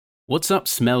What's up,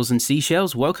 smells and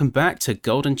seashells? Welcome back to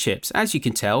Golden Chips. As you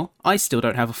can tell, I still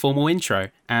don't have a formal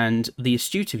intro, and the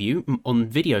astute of you on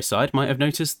video side might have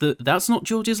noticed that that's not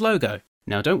George's logo.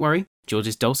 Now don't worry,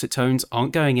 George's dulcet tones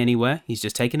aren't going anywhere, he's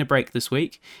just taking a break this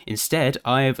week. Instead,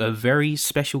 I have a very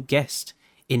special guest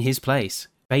in his place.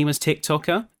 Famous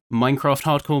TikToker, Minecraft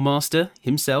hardcore master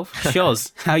himself,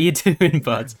 Shoz. How you doing,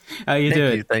 bud? How you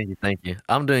doing? Thank you.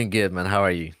 I'm doing good, man. How are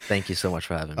you? Thank you so much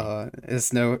for having me.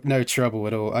 It's no trouble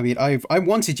at all. I mean, I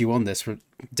wanted you on this from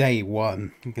day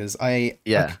one because I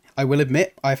will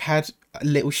admit I've had a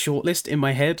little shortlist in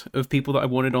my head of people that I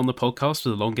wanted on the podcast for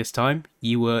the longest time.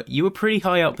 You were pretty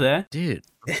high up there, Dude,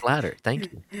 I'm flattered. Thank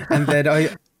you.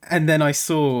 and then I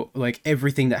saw like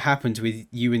everything that happened with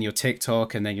you and your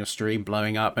TikTok and then your stream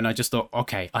blowing up, and I just thought,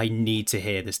 okay, I need to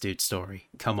hear this dude's story.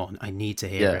 Come on, I need to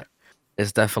hear Yeah, it.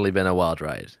 it's definitely been a wild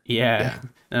ride. Yeah.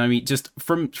 And I mean, just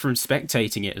from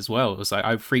spectating it as well, it was like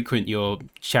I frequent your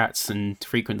chats and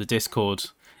frequent the Discord,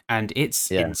 and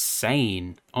it's Yeah.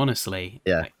 insane, honestly.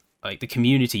 Yeah. Like the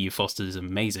community you fostered is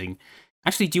amazing.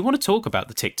 Actually, do you want to talk about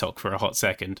the TikTok for a hot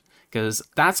second? Because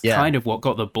that's Yeah. kind of what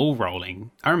got the ball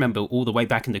rolling. I remember all the way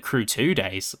back in the Crew 2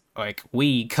 days, like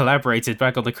we collaborated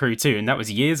back on the Crew 2, and that was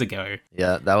years ago.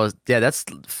 That's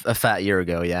a fat year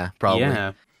ago, yeah, probably.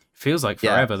 Yeah, feels like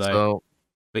Yeah. forever though. So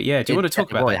But yeah, do you want to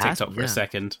talk about well, that it has TikTok to, for a yeah.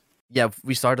 second? Yeah,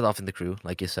 we started off in the crew,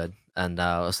 like you said, and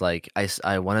I was like,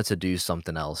 I wanted to do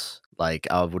something else. Like,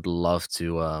 I would love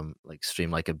to like stream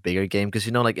like a bigger game because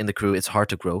like in the crew, it's hard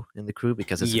to grow in the crew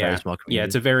because it's a very Yeah, small yeah,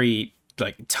 it's community. a very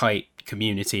like tight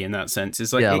community in that sense.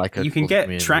 It's like Yeah, like a you can close get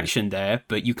community. traction there,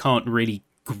 but you can't really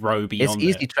grow It's beyond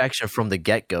easy it. traction from the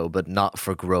get go, but not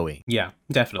for growing. Yeah,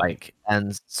 definitely.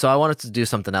 And so I wanted to do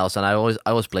something else, and I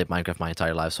always played Minecraft my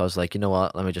entire life, so I was like, you know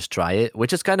what, let me just try it,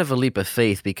 which is kind of a leap of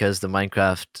faith because the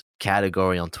Minecraft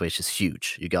category on Twitch is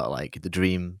huge. You got like the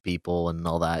dream people and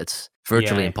all that. It's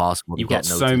virtually Yeah, impossible to you've got get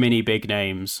so noticed. many big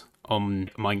names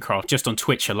on Minecraft, just on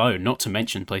Twitch alone, not to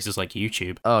mention places like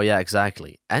YouTube. Oh yeah,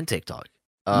 exactly. And TikTok.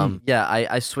 Mm. Yeah,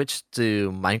 I switched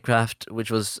to Minecraft,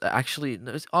 which was actually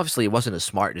obviously it wasn't a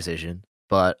smart decision,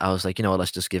 but I was like, you know what,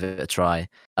 let's just give it a try.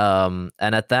 And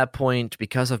at that point,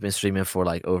 because I've been streaming for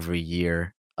like over a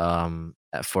year,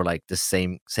 for like the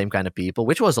same kind of people,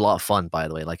 which was a lot of fun, by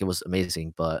the way. Like it was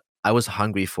amazing, but I was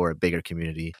hungry for a bigger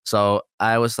community. So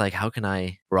I was like, how can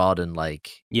I broaden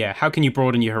Yeah, how can you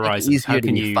broaden your make it horizons? How easier to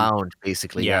can be you? found,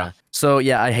 basically, Yeah, yeah. So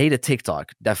yeah, I hated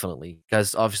TikTok, definitely,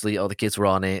 because obviously all the kids were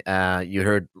on it. You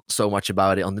heard so much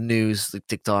about it on the news, like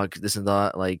TikTok, this and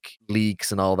that, like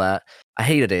leaks and all that. I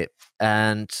hated it,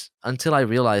 and until I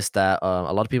realized that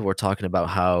a lot of people were talking about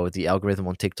how the algorithm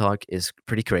on TikTok is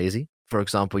pretty crazy. For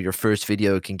example, your first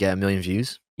video can get 1 million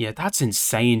views. yeah, that's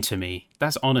insane to me.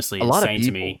 That's honestly A lot of insane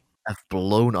to people me. have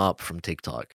blown up from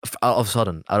TikTok out of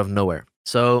sudden, out of nowhere.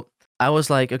 So I was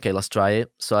like, okay, let's try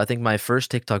it. So I think my first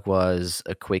TikTok was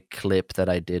a quick clip that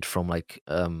I did from like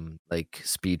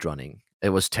speed running. It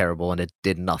was terrible and it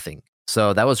did nothing.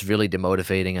 So that was really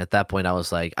demotivating. At that point, I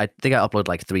was like, I think I uploaded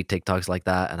like 3 TikToks like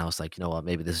that, and I was like, you know what,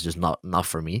 maybe this is just not enough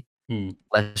for me. Hmm.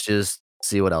 Let's just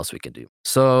see what else we can do.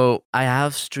 So I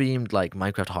have streamed like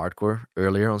Minecraft Hardcore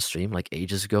earlier on stream, like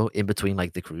ages ago, in between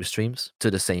like the crew streams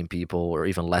to the same people or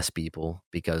even less people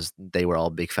because they were all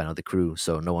big fan of the crew.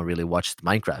 So no one really watched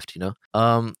Minecraft.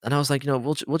 And I was like,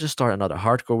 we'll just start another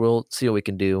hardcore world, see what we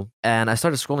can do. And I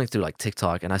started scrolling through like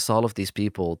TikTok, and I saw all of these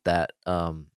people that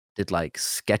did like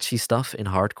sketchy stuff in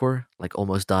hardcore, like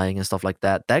almost dying and stuff like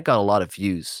that. That got a lot of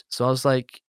views. So I was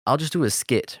like, I'll just do a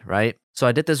skit, right? So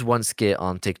I did this one skit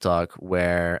on TikTok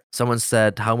where someone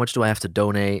said, "How much do I have to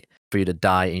donate for you to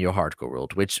die in your hardcore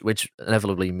world?" Which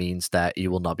inevitably means that you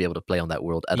will not be able to play on that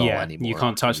world at all Yeah, you anymore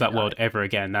can't after touch you that die. world ever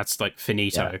again. That's like Yeah,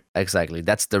 finito. exactly.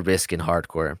 That's the risk in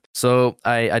hardcore. So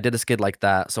I did a skit like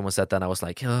that. Someone said that, and I was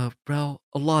like, bro,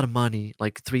 a lot of money,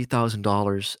 like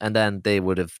 $3,000. And then they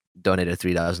would have donated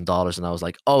 $3,000. And I was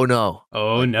like, oh no,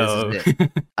 Oh like this is no.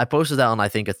 it. I posted that on, I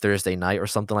think, a Thursday night or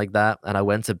something like that, and I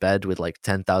went to bed with like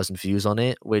 10,000 views on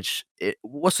it, which it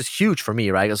was just huge for me,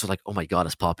 right? I was like, oh my god,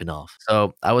 it's popping off.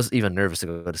 So I was even nervous to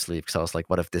go to sleep because I was like,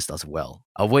 what if this does well?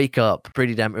 I wake up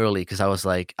pretty damn early because I was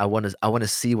like, I want to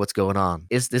see what's going on.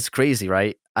 It's crazy,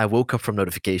 right? I woke up from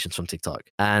notifications from TikTok,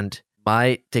 and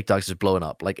my TikToks is blowing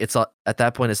up. Like at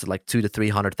that point, it's like 200 to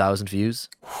 300,000 views,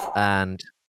 and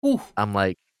Ooh, I'm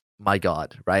like, my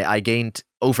god, right? I gained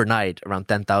overnight around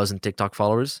 10,000 TikTok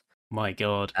followers, my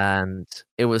god. and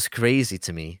it was crazy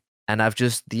to me. And I've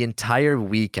just the entire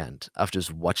weekend, I've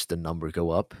just watched the number go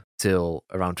up till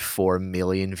around 4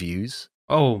 million views.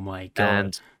 Oh my god.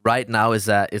 And right now it's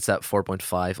at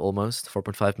 4.5, almost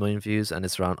 4.5 million views, and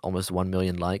it's around almost 1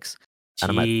 million likes.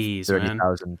 and I'm at Jeez, man.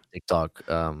 30,000 TikTok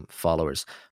followers.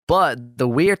 But the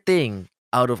weird thing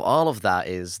out of all of that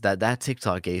is that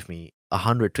TikTok gave me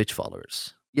 100 Twitch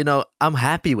followers. You know, I'm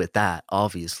happy with that,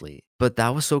 obviously, but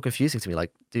that was so confusing to me.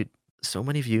 Like, dude, so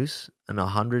many views and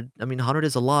 100. I mean, 100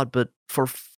 is a lot, but for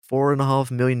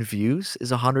 4.5 million views,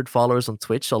 is 100 followers on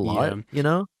Twitch a lot? Yeah. You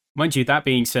know? Mind you, that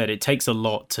being said, it takes a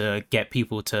lot to get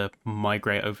people to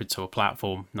migrate over to a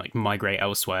platform, like migrate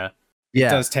elsewhere. It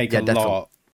does take a definitely. lot.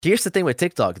 Here's the thing with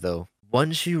TikTok, though.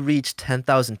 Once you reach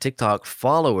 10,000 TikTok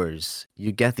followers,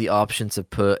 you get the option to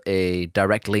put a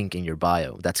direct link in your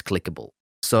bio that's clickable.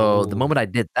 So the moment I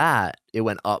did that, it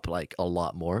went up like a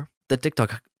lot more. The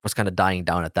TikTok was kind of dying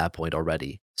down at that point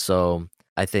already. So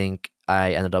I think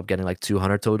I ended up getting like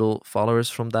 200 total followers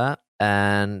from that.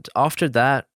 And after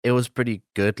that, it was pretty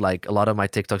good. Like a lot of my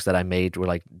TikToks that I made were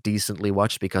like decently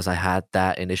watched because I had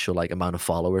that initial like amount of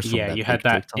followers. From Yeah, you had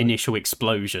that initial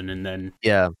explosion and then...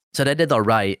 Yeah, so they did all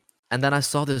right. And then I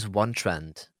saw this one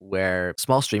trend where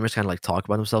small streamers kind of like talk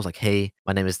about themselves, like, "Hey,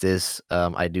 my name is this.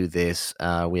 I do this.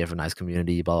 We have a nice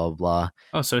community. Blah blah blah."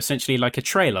 Oh, so essentially like a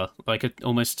trailer, like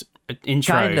almost an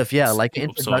intro. Kind of, yeah, like an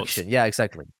introduction. Yeah,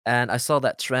 exactly. And I saw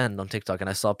that trend on TikTok, and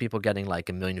I saw people getting like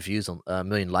 1 million views on 1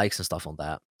 million likes and stuff on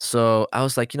that. So I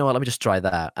was like, you know what? Let me just try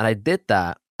that. And I did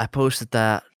that. I posted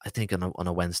that, I think, on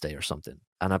a Wednesday or something.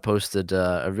 And I posted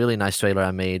a really nice trailer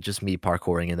I made, just me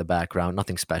parkouring in the background,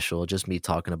 nothing special, just me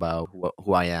talking about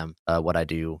who I am, what I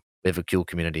do. We have a cool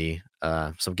community,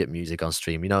 some good music on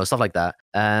stream, you know, stuff like that.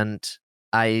 And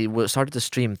I started to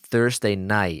stream Thursday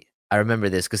night. I remember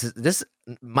this because this,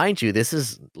 mind you, this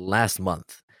is last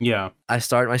month. Yeah. I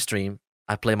start my stream,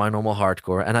 I play my normal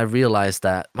hardcore, and I realized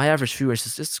that my average viewers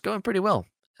is just going pretty well.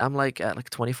 I'm like at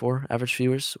like 24 average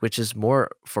viewers, which is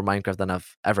more for Minecraft than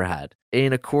I've ever had.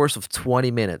 In a course of 20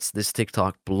 minutes, this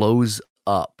TikTok blows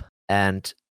up,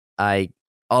 and I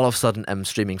all of a sudden am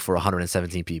streaming for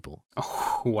 117 people.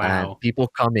 Oh, wow. And people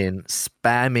come in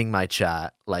spamming my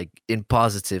chat like in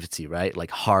positivity, right? Like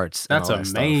hearts. That's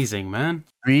amazing, man.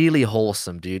 Really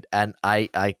wholesome, dude. And I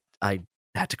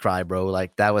had to cry, bro.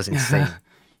 Like that was insane.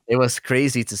 It was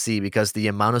crazy to see because the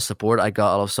amount of support I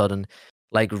got all of a sudden,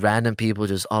 like random people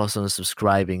just all of a sudden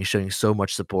subscribing, showing so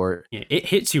much support. Yeah, it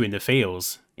hits you in the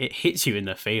feels. It hits you in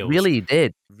the feels. Really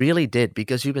did,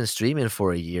 because you've been streaming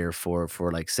for a year for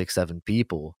like 6-7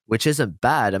 people, which isn't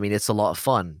bad. I mean, it's a lot of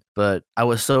fun, but I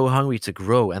was so hungry to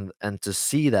grow, and to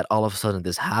see that all of a sudden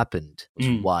this happened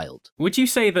was wild. Would you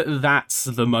say that that's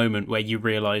the moment where you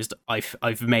realized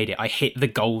I've made it? I hit the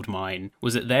gold mine.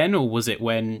 Was it then, or was it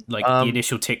when like the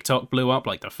initial TikTok blew up,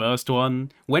 like the first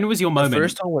one? When was your moment?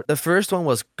 The first one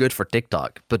was good for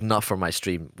TikTok, but not for my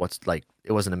stream.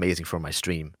 It wasn't amazing for my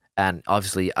stream. And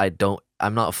obviously, I'm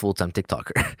not a full-time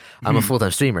TikToker. I'm a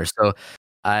full-time streamer, so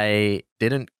I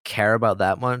didn't care about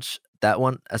that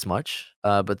one as much.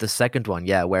 But the second one,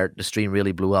 yeah, where the stream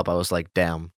really blew up, I was like,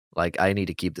 damn, like I need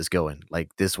to keep this going.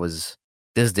 Like this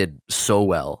did so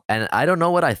well. And I don't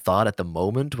know what I thought at the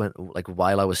moment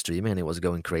while I was streaming and it was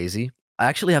going crazy. I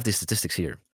actually have these statistics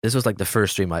here. This was like the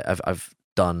first stream I've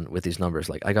done with these numbers.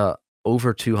 Like I got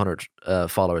over 200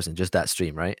 followers in just that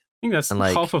stream, right? I think that's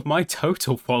half of my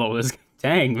total followers.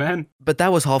 Dang, man. But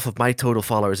that was half of my total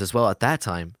followers as well at that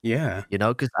time. Yeah. You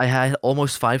know, because I had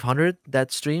almost 500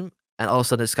 that stream, and all of a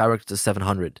sudden it skyrocketed to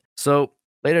 700. So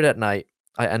later that night,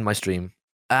 I end my stream,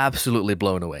 absolutely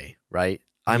blown away, right?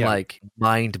 I'm like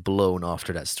mind blown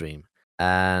after that stream.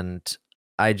 And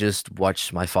I just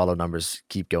watch my follow numbers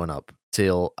keep going up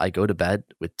till I go to bed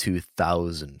with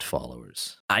 2,000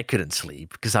 followers. I couldn't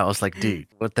sleep because I was like, dude,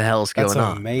 what the hell is going on?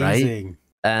 That's amazing. Right?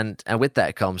 And with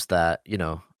that comes that, you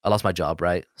know, I lost my job,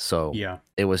 right? So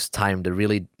it was time to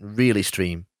really, really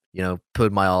stream, you know,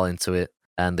 put my all into it.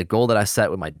 And the goal that I set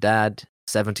with my dad,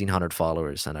 1,700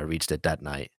 followers, and I reached it that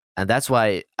night. And that's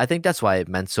why it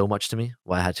meant so much to me,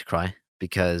 why I had to cry,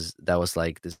 because that was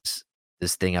like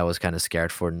this thing I was kind of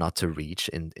scared for not to reach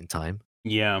in time.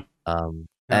 Yeah.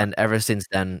 And ever since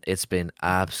then, it's been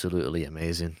absolutely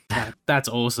amazing. That's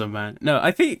awesome, man. No,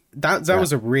 I think that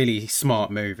was a really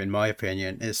smart move, in my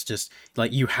opinion. It's just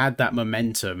like you had that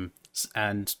momentum,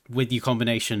 and with the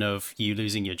combination of you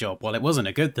losing your job, well, it wasn't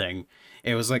a good thing.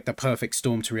 It was like the perfect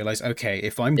storm to realize, okay,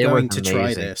 if I'm going to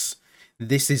try this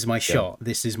is my shot.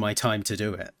 This is my time to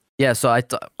do it. Yeah, so I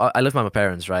live with my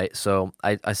parents, right? So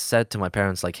I said to my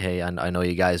parents, like, hey, I know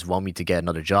you guys want me to get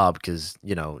another job because,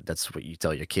 you know, that's what you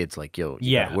tell your kids, like, yo,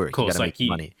 you gotta work, of course, you gotta make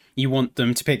money. You want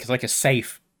them to pick like a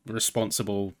safe,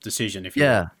 responsible decision.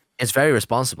 It's very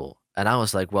responsible. And I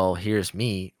was like, well, here's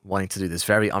me wanting to do this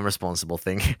very unresponsible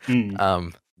thing.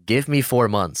 Give me 4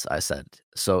 months, I said.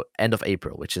 So end of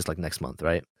April, which is like next month,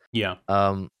 right? Yeah.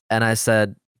 And I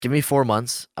said, give me 4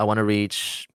 months. I want to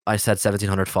reach. I said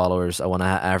 1,700 followers. I want to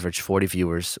average 40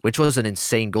 viewers, which was an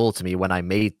insane goal to me when I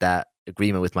made that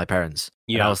agreement with my parents.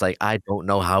 Yeah. And I was like, I don't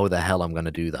know how the hell I'm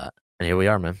gonna do that. And here we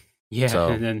are, man. Yeah, so,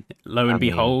 and then lo and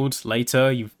behold,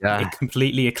 later you've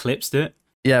completely eclipsed it.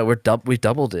 Yeah, we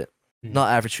doubled it. Not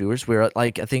average viewers. We're at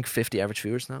like I think 50 average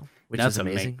viewers now, which is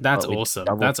amazing. That's awesome.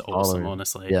 That's awesome,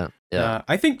 honestly. Yeah.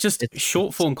 I think just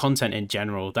short form content in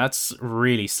general, that's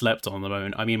really slept on at the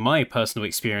moment. I mean, my personal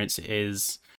experience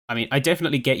is, I mean, I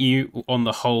definitely get you on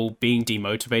the whole being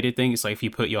demotivated thing. It's like if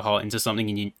you put your heart into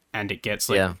something and it gets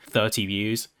like 30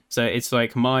 views. So it's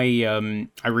like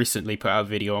I recently put out a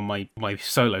video on my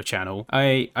solo channel.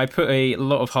 I put a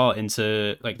lot of heart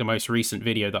into like the most recent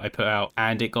video that I put out,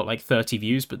 and it got like 30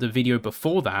 views. But the video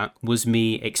before that was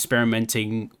me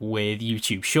experimenting with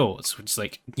YouTube Shorts, which is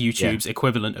like YouTube's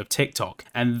equivalent of TikTok,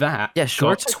 and that got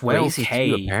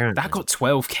 12K. That got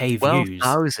 12K views.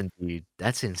 12,000, dude.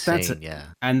 That's insane.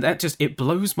 And that it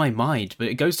blows my mind. But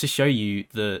it goes to show you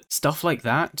that stuff like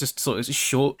that, just sort of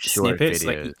short snippets.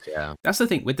 Videos, that's the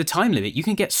thing with the time limit. You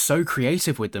can get so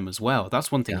creative with them as well.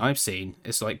 That's one thing I've seen.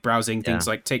 It's like browsing things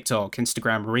like TikTok,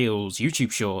 Instagram Reels,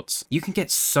 YouTube Shorts. You can get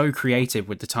so creative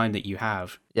with the time that you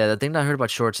have. Yeah, the thing that I heard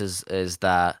about Shorts is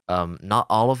that not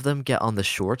all of them get on the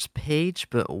Shorts page,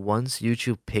 but once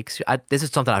YouTube picks you, this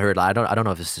is something I heard. I don't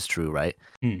know if this is true, right?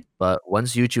 But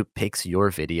once YouTube picks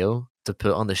your video to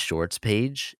put on the Shorts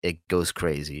page, it goes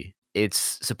crazy.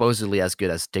 It's supposedly as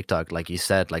good as TikTok, like you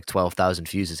said. Like 12,000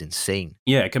 views is insane.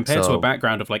 Yeah, compared to a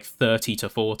background of like 30 to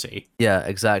 40. Yeah,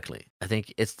 exactly. I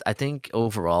think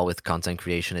overall with content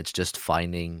creation, it's just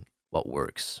finding what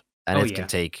works, and it can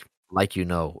take, like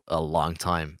a long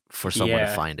time for someone to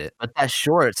find it. But that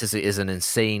Shorts is an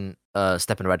insane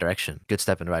step in the right direction. Good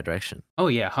step in the right direction. Oh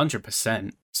yeah,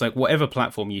 100%. It's like whatever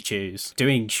platform you choose,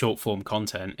 doing short form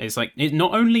content is like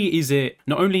not only is it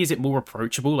more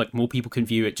approachable, like more people can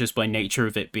view it just by nature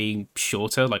of it being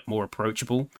shorter, like more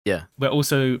approachable. Yeah. But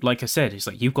also, like I said, it's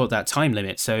like you've got that time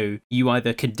limit, so you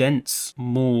either condense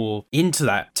more into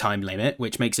that time limit,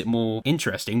 which makes it more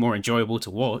interesting, more enjoyable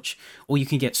to watch, or you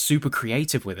can get super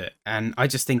creative with it. And I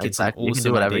just think it's an awesome you can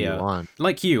do whatever idea. You want.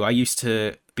 Like you, I used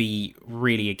to be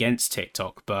really against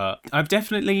TikTok, but I've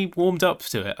definitely warmed up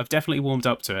to it.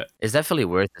 It's definitely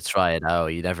worth to try it out.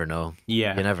 You never know.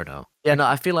 Yeah. You never know. Yeah, no,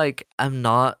 I feel like I'm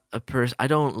not a person. I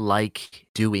don't like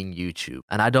doing YouTube,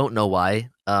 and I don't know why.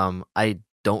 I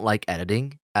don't like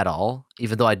editing at all,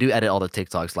 even though I do edit all the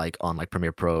TikToks like on like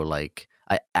Premiere Pro, like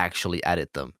I actually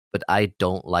edit them, but I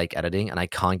don't like editing and I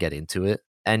can't get into it.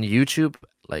 And YouTube,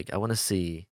 like I want to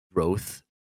see growth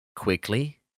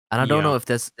quickly. And I don't know if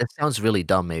that sounds really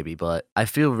dumb, maybe, but I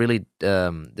feel really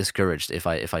discouraged if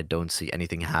I don't see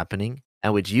anything happening.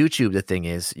 And with YouTube, the thing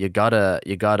is, you gotta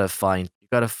find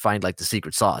like the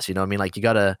secret sauce. You know what I mean? Like you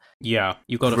gotta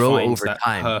grow find over that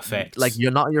time. Perfect. Like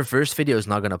your first video is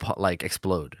not gonna like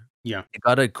explode. Yeah, you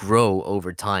gotta grow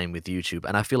over time with YouTube,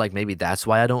 and I feel like maybe that's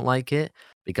why I don't like it,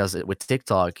 because with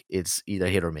TikTok, it's either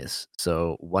hit or miss.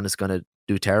 So one is gonna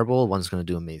do terrible, one's gonna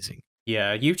do amazing.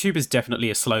 Yeah, YouTube is definitely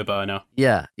a slow burner.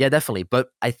 Yeah, definitely. But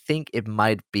I think it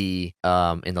might be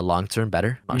in the long term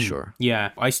better. Not sure. Yeah,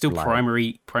 I still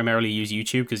primarily use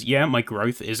YouTube because my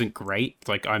growth isn't great.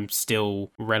 Like I'm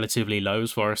still relatively low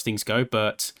as far as things go,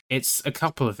 but it's a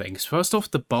couple of things. First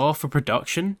off, the bar for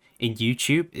production in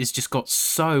YouTube has just got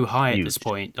so high at this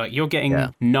point. Like you're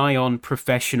getting nigh on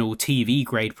professional TV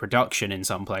grade production in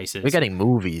some places. You're getting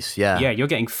movies, yeah. Yeah, you're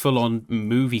getting full on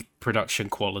movie production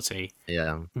quality.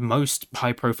 Yeah. Most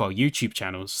high profile YouTube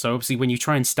channels. So obviously when you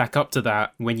try and stack up to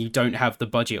that when you don't have the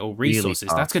budget or resources,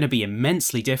 that's going to be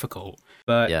immensely difficult.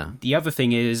 But the other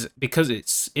thing is, because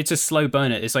it's a slow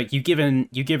burner, it's like you give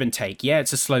and take. Yeah,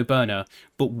 it's a slow burner,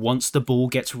 but once the ball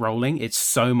gets rolling, it's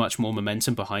so much more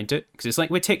momentum behind it. Because it's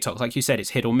like with TikTok, like you said,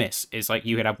 it's hit or miss. It's like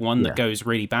you could have one that goes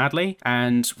really badly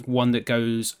and one that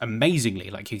goes amazingly.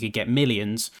 Like you could get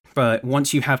millions, but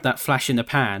once you have that flash in the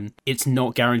pan, it's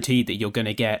not guaranteed that you're going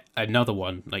to get another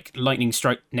one. Like lightning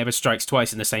never strikes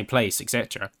twice in the same place,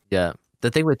 etc. Yeah. The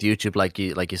thing with YouTube, like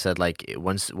you said, like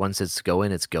once it's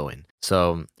going, it's going.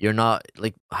 So you're not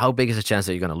like, how big is the chance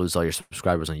that you're gonna lose all your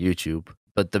subscribers on YouTube?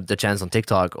 But the chance on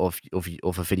TikTok of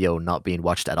a video not being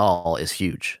watched at all is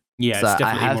huge. Yeah, so it's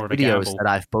definitely more of a gamble. I have videos that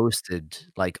I've posted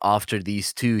like after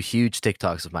these two huge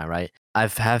TikToks of mine, right?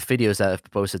 I've videos that I've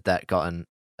posted that gotten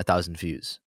 1,000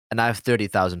 views, and I have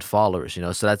 30,000 followers. You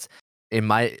know, so that's in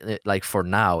my like for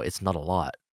now, it's not a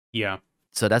lot. Yeah.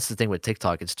 So that's the thing with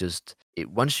TikTok. It's just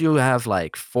once you have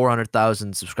like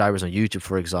 400,000 subscribers on YouTube,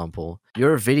 for example,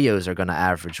 your videos are gonna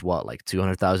average like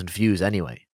 200,000 views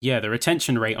anyway. Yeah, the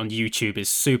retention rate on YouTube is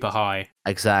super high.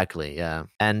 Exactly, yeah.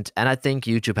 And I think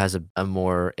YouTube has a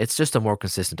more, it's just a more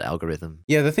consistent algorithm.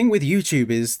 Yeah, the thing with YouTube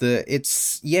is that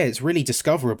it's really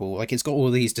discoverable. Like, it's got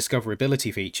all these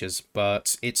discoverability features,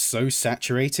 but it's so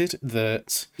saturated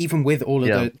that even with all of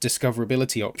Yeah. the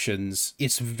discoverability options,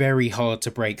 it's very hard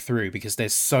to break through because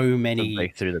there's so To many.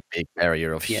 break through the big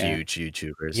barrier of Yeah. huge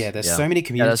YouTubers. Yeah, there's Yeah. so many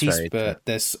Yeah, that's communities, right. but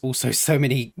there's also so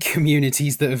many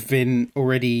communities that have been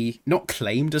already not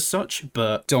claimed as such,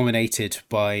 but dominated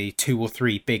by 2 or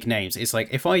 3 big names. It's like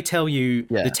if I tell you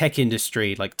Yeah. the tech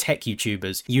industry, like tech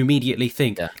YouTubers, you immediately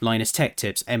think Yeah. Linus Tech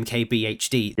Tips,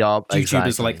 MKBHD, Yup, YouTubers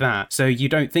exactly. like that. So you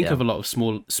don't think Yeah. of a lot of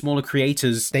smaller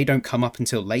creators. They don't come up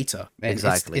until later. And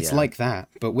Exactly, It's yeah. like that.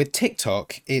 But with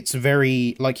TikTok, it's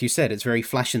very, like you said, it's very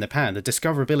flash in the pan. The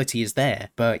discoverability is there,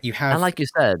 but you have. And like you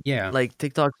said, Yeah. like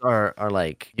TikToks are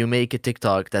like, you make a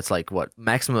TikTok that's like what,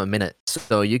 maximum a minute.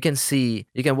 So you can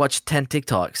watch 10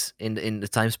 TikToks in the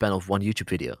time span of one YouTube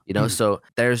video, you know? So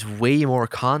there's way more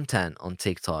content on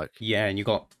TikTok. Yeah, and you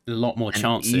got a lot more And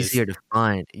chances. easier to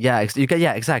find. Yeah,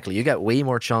 exactly. You get way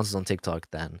more chances on TikTok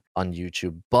than on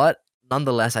YouTube. But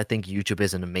nonetheless, I think YouTube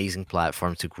is an amazing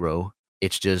platform to grow.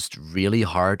 It's just really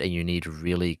hard, and you need to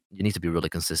be really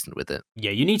consistent with it.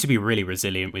 Yeah, you need to be really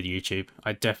resilient with YouTube.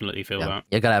 I definitely feel that.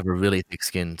 You gotta have a really thick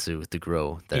skin to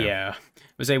grow there. Yeah.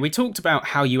 Jose, we talked about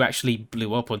how you actually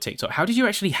blew up on TikTok. How did you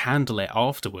actually handle it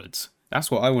afterwards? That's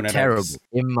what I want to know. Terrible.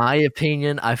 In my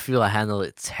opinion, I feel I handled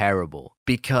it terrible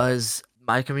because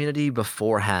my community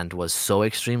beforehand was so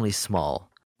extremely small,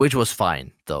 which was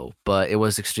fine though, but it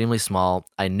was extremely small.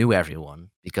 I knew everyone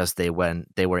because they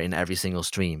were in every single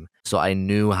stream. So I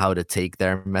knew how to take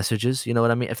their messages, you know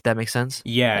what I mean? If that makes sense?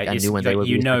 Yeah, like I knew when they would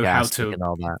you be know how sarcastic to and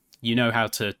all that. You know how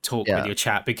to talk Yeah. with your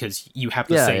chat because you have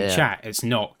the Yeah, same yeah. chat. It's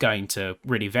not going to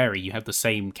really vary. You have the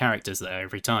same characters there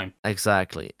every time.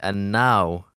 Exactly. And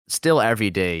now, still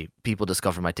every day, people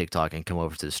discover my TikTok and come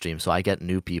over to the stream. So I get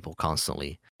new people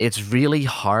constantly. It's really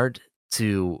hard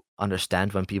to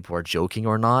understand when people are joking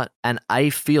or not. And I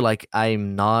feel like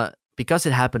I'm not, because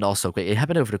it happened also, it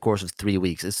happened over the course of 3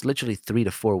 weeks. It's literally 3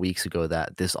 to 4 weeks ago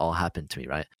that this all happened to me,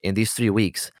 right? In these 3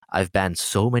 weeks, I've banned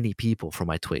so many people from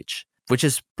my Twitch, which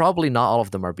is probably not all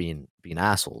of them are being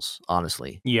assholes,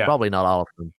 honestly. Yeah. Probably not all of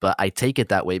them, but I take it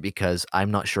that way because I'm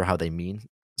not sure how they mean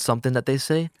something that they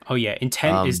say. Oh yeah,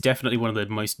 intent is definitely one of the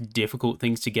most difficult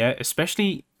things to get,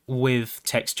 especially with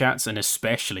text chats and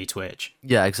especially Twitch.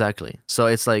 Yeah, exactly. So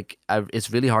it's like it's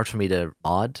really hard for me to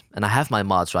mod, and I have my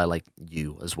mods, right? Like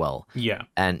you as well. Yeah.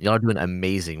 And y'all are doing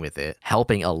amazing with it,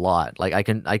 helping a lot. Like I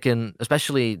can,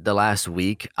 especially the last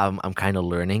week, I'm kind of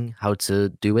learning how to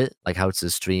do it, like how to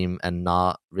stream and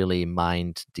not really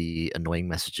mind the annoying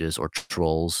messages or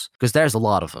trolls, because there's a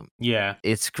lot of them. Yeah.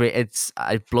 It's great.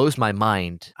 It blows my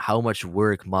mind how much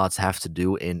work mods have to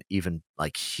do in even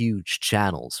like huge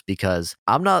channels, because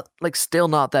I'm not still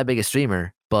not that big a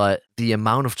streamer, but the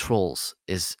amount of trolls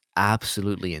is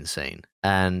absolutely insane.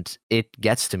 And it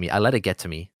gets to me. I let it get to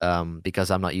me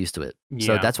because I'm not used to it.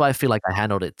 So Yeah. that's why I feel like I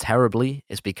handled it terribly,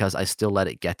 is because I still let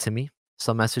it get to me,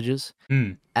 some messages.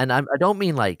 Mm. And I don't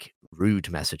mean like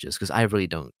rude messages, because I really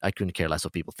don't. I couldn't care less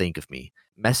what people think of me.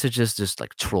 Messages, just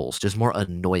like trolls, just more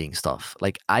annoying stuff.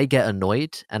 Like I get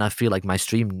annoyed, and I feel like my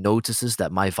stream notices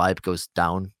that my vibe goes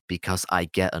down because I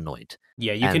get annoyed.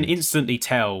 Yeah, you can And- instantly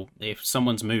tell if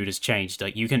someone's mood has changed.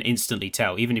 Like you can instantly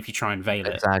tell, even if you try and veil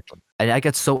it. Exactly. And I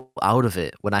get so out of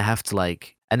it when I have to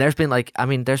and there's been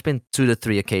there's been 2 to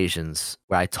 3 occasions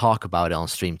where I talk about it on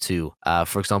stream too.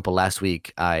 For example, last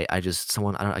week I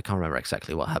can't remember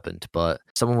exactly what happened, but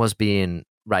someone was being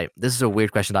right. This is a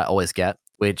weird question that I always get,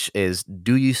 which is,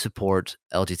 do you support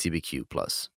LGBTQ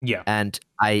plus? Yeah. And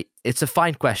it's a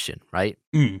fine question, right?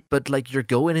 Mm. But like, you're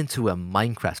going into a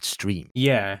Minecraft stream.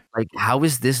 Yeah. Like, how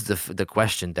is this the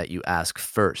question that you ask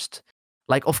first?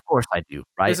 Like, of course I do,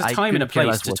 right? There's a I time and a couldn't care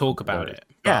place less to what talk people about are. it.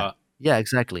 Yeah. But Yeah,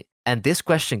 exactly. And this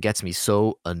question gets me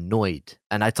so annoyed.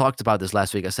 And I talked about this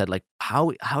last week. I said, like, how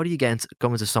do you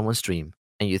come into someone's stream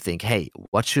and you think, hey,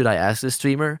 what should I ask this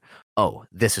streamer? Oh,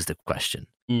 this is the question.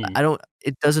 mm.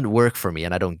 It doesn't work for me,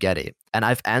 and I don't get it. And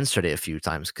I've answered it a few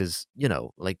times because,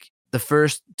 like the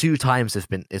first 2 times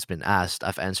it's been asked,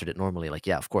 I've answered it normally. Like,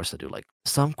 yeah, of course I do. Like,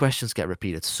 some questions get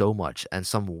repeated so much, and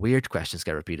some weird questions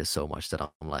get repeated so much that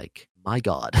I'm like, my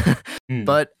God. Mm.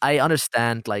 But I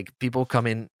understand, like, people come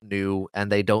in new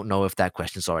and they don't know if that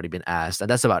question's already been asked. And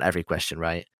that's about every question,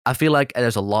 right? I feel like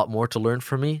there's a lot more to learn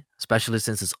for me, especially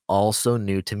since it's all so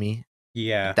new to me.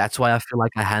 Yeah. That's why I feel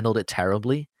like I handled it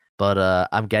terribly. But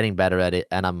I'm getting better at it,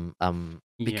 and I'm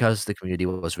because the community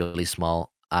was really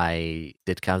small, I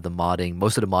did kind of the modding,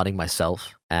 most of the modding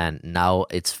myself, and now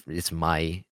it's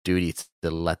my duty to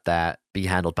let that be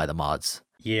handled by the mods.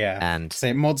 Yeah. And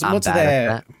So mods I'm mods are bad at there.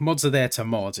 that. Mods are there to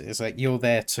mod. It's like you're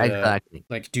there to Exactly.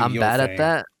 like do I'm your bad thing. at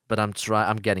that, but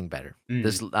I'm getting better.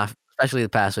 Mm. Especially the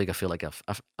past week, I feel like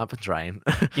I've been trying.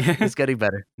 Yeah. It's getting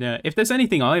better. Yeah, if there's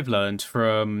anything I've learned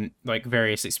from like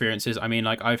various experiences, I mean,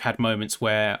 like I've had moments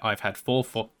where I've had four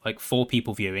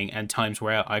people viewing, and times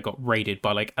where I got raided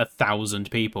by like 1,000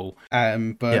 people.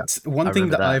 But one thing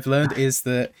that I've learned is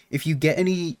that if you get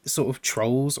any sort of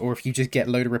trolls, or if you just get a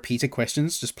load of repeated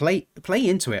questions, just play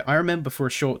into it. I remember for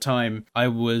a short time I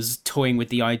was toying with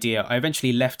the idea. I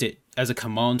eventually left it as a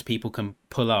command people can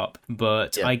pull up,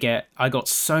 but I got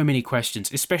so many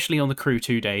questions, especially on the crew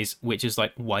 2 days, which is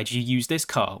like, why do you use this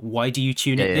car? Why do you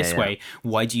tune it this way?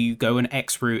 Why do you go an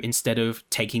X route instead of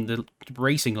taking the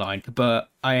racing line? But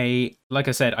like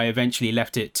I said, I eventually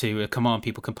left it to a command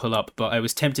people can pull up, but I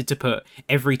was tempted to put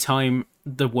every time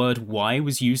the word "why"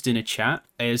 was used in a chat,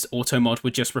 as Automod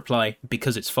would just reply,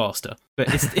 because it's faster.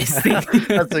 But it's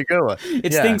that's a good one.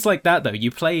 It's things like that though.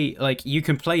 You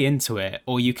can play into it,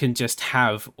 or you can just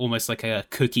have almost like a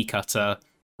cookie cutter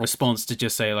response to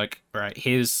just say like, right,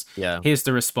 here's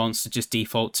the response to just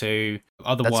default to.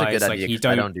 Otherwise, like you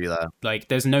don't do that. Like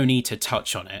there's no need to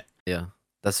touch on it. Yeah.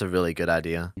 That's a really good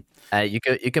idea. You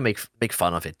can make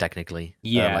fun of it technically.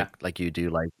 Yeah, like you do,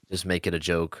 like just make it a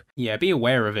joke. Yeah, be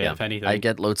aware of it if anything. I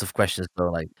get loads of questions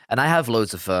though, and I have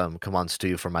loads of commands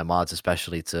too for my mods,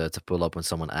 especially to pull up when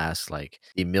someone asks. Like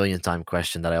the million-time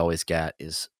question that I always get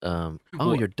is, "Oh,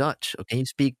 you're Dutch? Okay, you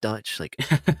speak Dutch?" Like,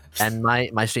 and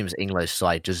my stream is English, so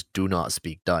I just do not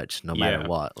speak Dutch no matter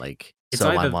what. Like, it's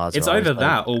either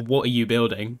that or what are you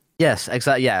building? Yes,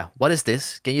 exactly. Yeah. What is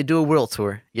this? Can you do a world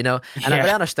tour? You know, and I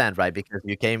understand, right? Because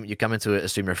you come into a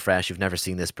streamer fresh, you've never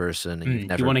seen this person,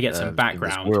 and you want to get some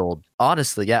background. World,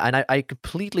 honestly, yeah, and I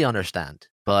completely understand.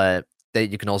 But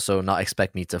you can also not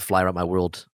expect me to fly around my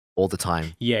world all the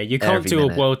time. Yeah, you can't do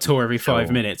a world tour every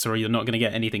 5 minutes, or you're not going to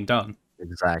get anything done.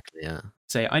 Exactly. Yeah.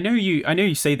 Say, I know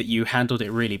you say that you handled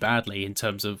it really badly in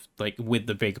terms of like with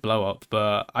the big blow up,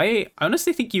 but I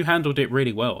honestly think you handled it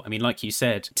really well. I mean, like you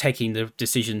said, taking the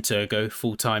decision to go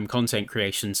full-time content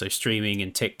creation, so streaming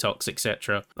and TikToks,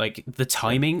 etc. Like the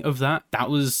timing of that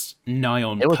was nigh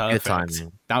on perfect. Good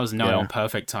timing. That was nigh on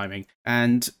perfect timing.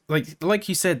 And like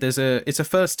you said, it's a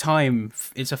first time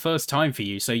for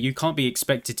you, so you can't be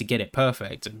expected to get it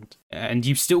perfect, and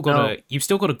you've still got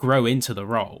to grow into the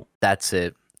role. That's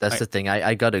it. That's the thing.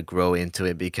 I got to grow into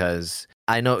it because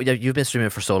I know you've been streaming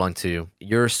for so long too.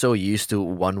 You're so used to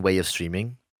one way of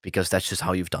streaming because that's just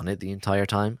how you've done it the entire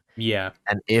time. Yeah.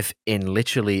 And if in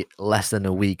literally less than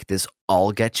a week this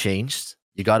all get changed,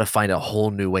 you got to find a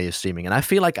whole new way of streaming. And I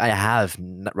feel like I have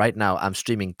right now. I'm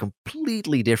streaming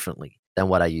completely differently than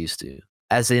what I used to.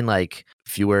 As in like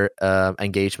viewer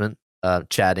engagement,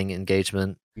 chatting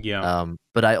engagement. Yeah.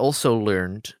 But I also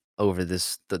learned over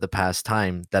the past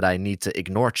time that I need to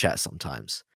ignore chat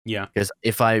sometimes. Yeah. Because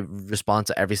if I respond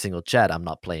to every single chat, I'm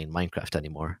not playing Minecraft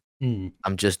anymore.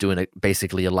 I'm just doing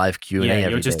basically a live Q&A. Yeah,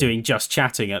 you're just doing just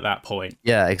chatting at that point.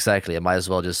 Yeah, exactly. I might as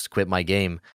well just quit my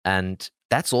game. And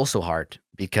that's also hard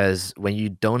because when you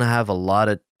don't have a lot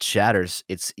of chatters,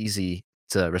 it's easy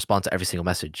to respond to every single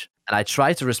message. And I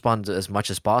try to respond as much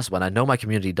as possible. And I know my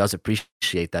community does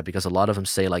appreciate that because a lot of them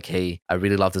say like, hey, I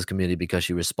really love this community because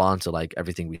you respond to like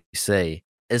everything we say.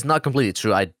 It's not completely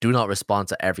true. I do not respond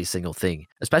to every single thing,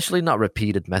 especially not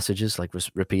repeated messages, like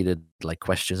repeated like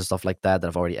questions and stuff like that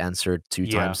I've already answered 2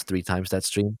 times, 3 times that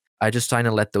stream. I just try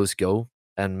to let those go.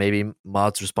 And maybe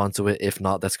mods respond to it. If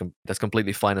not, that's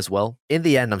completely fine as well. In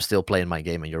the end, I'm still playing my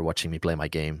game and you're watching me play my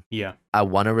game. Yeah. I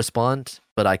want to respond,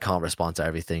 but I can't respond to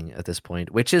everything at this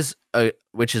point, which is a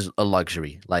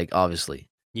luxury, like obviously.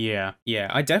 Yeah,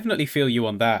 I definitely feel you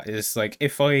on that. Is like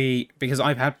because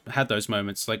I've had those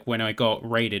moments like when I got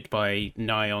raided by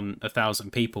nigh on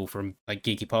 1,000 people from like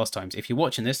Geeky Pastimes. If you're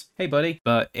watching this, hey buddy.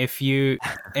 But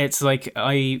it's like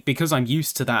because I'm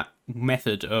used to that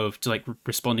method of like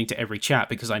responding to every chat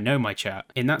because I know my chat.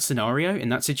 In that scenario, in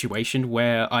that situation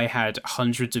where I had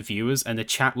hundreds of viewers and the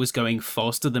chat was going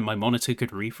faster than my monitor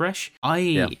could refresh,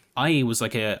 I was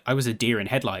a deer in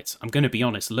headlights. I'm going to be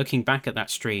honest, looking back at that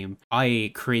stream,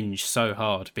 I cringe so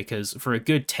hard because for a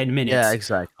good 10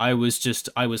 minutes, I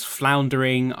was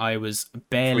floundering. I was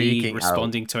barely freaking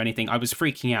responding to anything. I was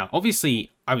freaking out. Obviously,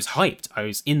 I was hyped. I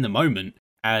was in the moment.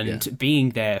 And being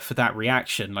there for that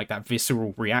reaction, like that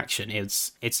visceral reaction,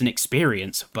 it's an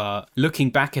experience. But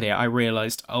looking back at it, I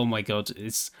realized, oh my god,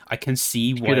 I can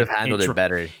see why you could have handled it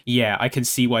better. Yeah, I can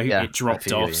see why it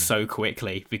dropped off so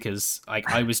quickly because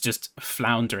I was just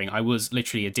floundering. I was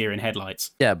literally a deer in headlights.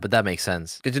 Yeah, but that makes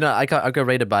sense because I got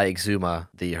raided by Exuma,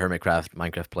 the Hermitcraft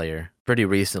Minecraft player. pretty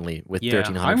recently with Yeah,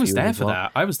 1,300 I was views there as for well.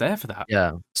 that. I was there for that.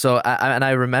 Yeah. So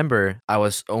I remember I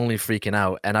was only freaking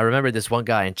out, and I remember this one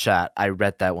guy in chat. I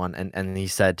read that one, and he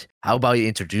said, "How about you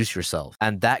introduce yourself?"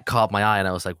 And that caught my eye, and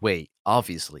I was like, "Wait,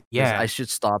 obviously, because Yeah. I should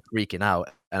stop freaking out,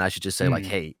 and I should just say like, Mm.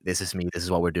 hey, this is me. This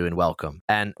is what we're doing. Welcome."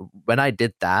 And when I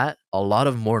did that, a lot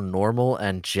of more normal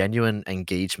and genuine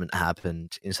engagement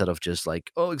happened instead of just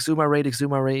like, oh, Exuma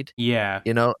raid. Yeah.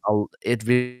 You know, it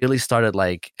really started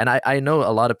like, and I know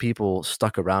a lot of people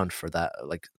stuck around for that,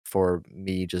 like for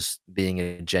me just being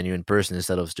a genuine person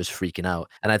instead of just freaking out.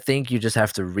 And I think you just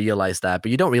have to realize that,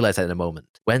 but you don't realize that in the moment.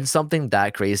 When something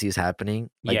that crazy is happening,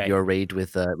 like Yeah. your raid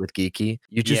with Geeky,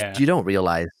 Yeah. you don't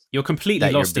realize You're completely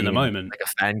that you're lost in the being moment. like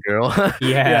a fangirl.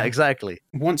 Yeah. Yeah, exactly.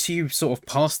 Once you sort of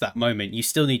pass that moment, you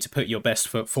still need to put your best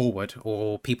foot forward,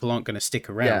 or people aren't going to stick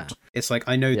around. Yeah. It's like,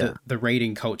 I know Yeah. that the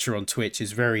raiding culture on Twitch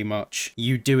is very much,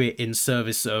 you do it in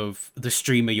service of the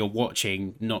streamer you're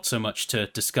watching, not so much to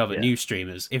discover new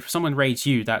streamers. If someone raids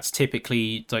you, that's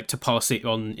typically like to pass it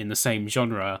on in the same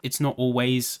genre. It's not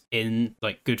always in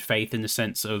like good faith, in the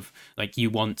sense of like you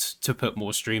want to put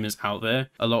more streamers out there.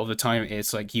 A lot of the time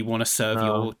it's like you want to serve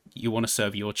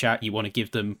your chat, you want to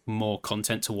give them more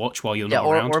content to watch while you're not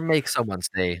around. Or make someone's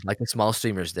day, like a small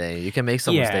streamer's day. You can make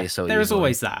someone's day so there is easily.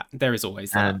 always that. There is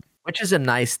always that. And which is a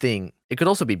nice thing. It could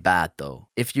also be bad though.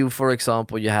 If you, for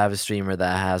example, you have a streamer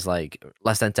that has like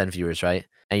less than 10 viewers, right?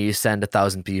 And you send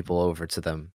 1,000 people over to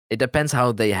them. It depends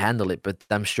how they handle it, but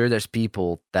I'm sure there's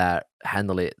people that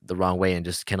handle it the wrong way and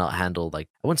just cannot handle, like,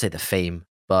 I wouldn't say the fame,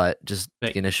 but just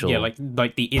the initial like the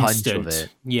punch of instant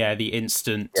it. the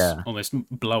instant almost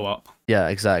blow up. Yeah,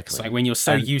 exactly. It's like when you're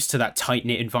so used to that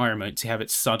tight-knit environment, to have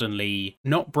it suddenly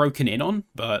not broken in on,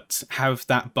 but have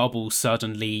that bubble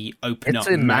suddenly open up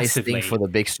massively. It's a nice thing for the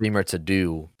big streamer to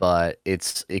do, but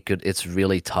it's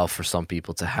really tough for some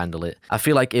people to handle it. I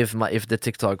feel like if the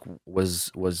TikTok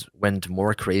went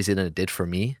more crazy than it did for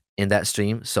me in that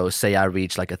stream, so say I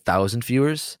reached like 1,000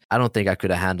 viewers, I don't think I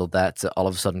could have handled that to all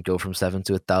of a sudden go from 7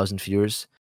 to 1,000 viewers.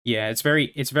 Yeah, it's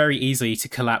very easy to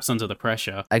collapse under the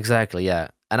pressure. Exactly, yeah.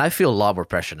 And I feel a lot more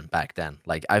pressure than back then.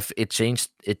 Like it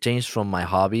changed from my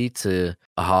hobby to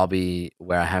a hobby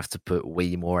where I have to put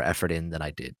way more effort in than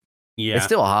I did. Yeah. It's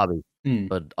still a hobby.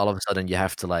 But all of a sudden you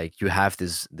have to like, you have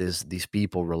these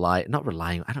people not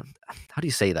relying, how do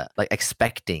you say that? Like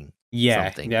expecting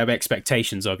something. They have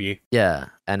expectations of you. Yeah,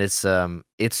 and it's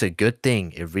a good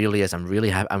thing. It really is. I'm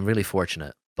really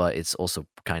fortunate, but it's also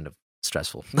kind of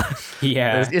stressful.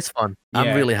 Yeah, it's fun. Yeah.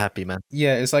 I'm really happy, man.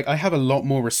 Yeah, it's like I have a lot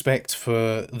more respect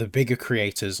for the bigger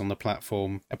creators on the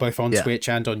platform, both on Twitch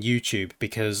and on YouTube,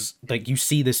 because like you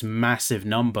see this massive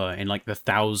number in like the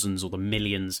thousands or the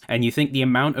millions, and you think the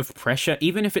amount of pressure,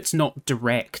 even if it's not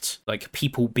direct, like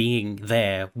people being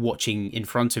there watching in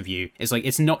front of you, is like,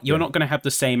 it's not, you're not going to have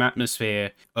the same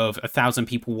atmosphere of 1,000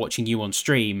 people watching you on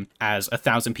stream as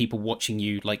 1,000 people watching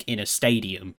you like in a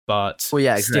stadium. But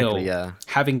still,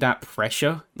 having that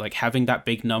pressure, like having that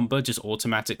big number, just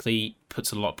automatically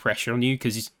puts a lot of pressure on you,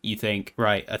 because you think,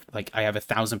 right, like I have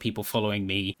 1,000 people following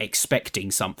me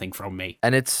expecting something from me.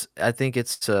 And I think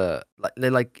it's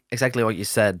like exactly what you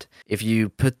said. If you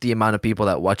put the amount of people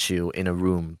that watch you in a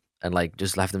room and like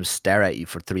just have them stare at you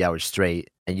for 3 hours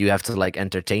straight, and you have to like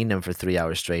entertain them for 3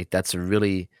 hours straight,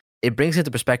 it brings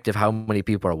into perspective how many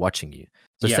people are watching you.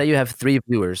 So say you have 3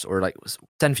 viewers or like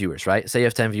 10 viewers, right? Say you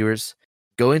have 10 viewers,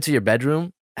 go into your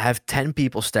bedroom, have 10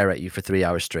 people stare at you for 3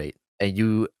 hours straight, and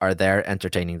you are there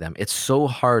entertaining them. It's so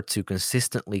hard to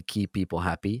consistently keep people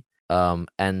happy.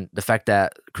 And the fact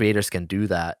that creators can do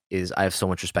that is, I have so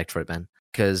much respect for it, man,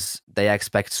 because they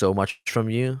expect so much from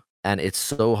you, and it's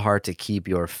so hard to keep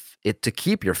your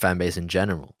fan base in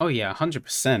general. Oh yeah,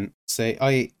 100%. So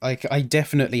I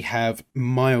definitely have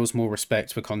miles more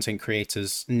respect for content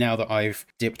creators now that I've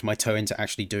dipped my toe into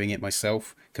actually doing it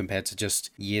myself, compared to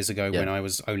just years ago when I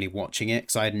was only watching it,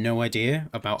 because I had no idea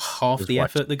about half the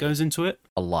effort that goes into it.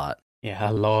 A lot.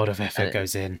 Yeah, a lot of effort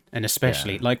goes in. And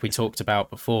especially, like we talked about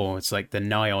before, it's like the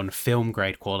nigh on film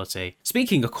grade quality.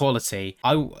 Speaking of quality,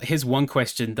 here's one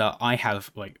question that I have,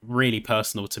 like really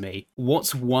personal to me.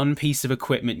 What's one piece of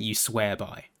equipment you swear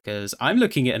by? Because I'm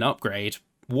looking at an upgrade.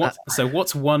 So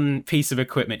what's one piece of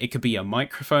equipment? It could be a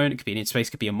microphone, it could be an interface,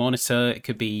 it could be a monitor, it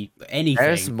could be anything.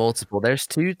 There's multiple. There's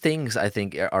 2 things I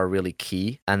think are really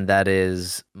key, and that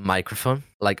is microphone,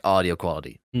 like audio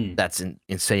quality. That's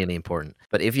insanely important.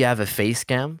 But if you have a face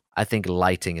cam, I think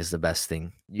lighting is the best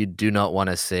thing. You do not want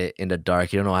to sit in the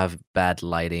dark. You don't want to have bad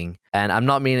lighting. And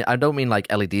I don't mean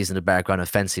like LEDs in the background and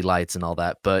fancy lights and all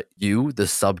that, but the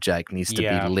subject, needs to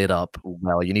be lit up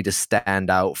well. You need to stand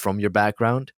out from your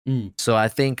background. So I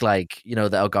think like, the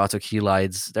Elgato key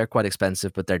lights, they're quite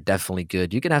expensive, but they're definitely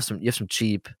good. You have some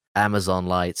cheap Amazon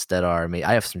lights that are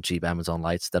I have some cheap Amazon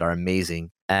lights that are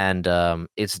amazing. And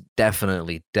it's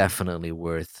definitely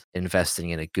worth investing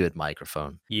in a good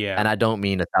microphone. Yeah. And I don't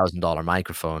mean $1,000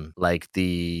 microphone. Like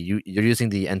you're using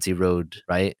the NT Rode,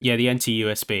 right? Yeah, the NT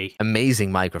USB.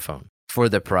 Amazing microphone for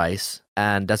the price.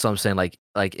 And that's what I'm saying,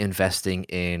 like investing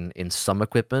in some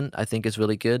equipment, I think is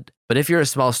really good. But if you're a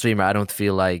small streamer, I don't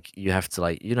feel like you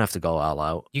don't have to go all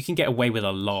out. You can get away with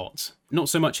a lot. Not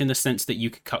so much in the sense that you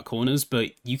can cut corners,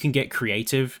 but you can get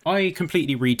creative. I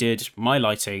completely redid my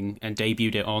lighting and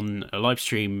debuted it on a live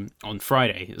stream on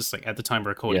Friday. It's like at the time of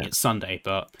recording, it's Sunday,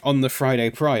 but on the Friday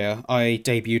prior, I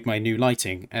debuted my new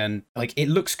lighting, and like it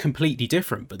looks completely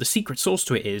different. But the secret sauce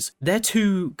to it is they're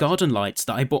 2 garden lights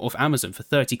that I bought off Amazon for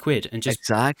 30 quid, and just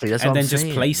just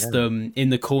place them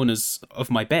in the corners of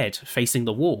my bed facing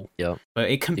the wall. Yep. But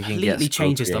it completely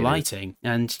changes the lighting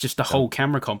and just the whole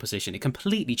camera composition. It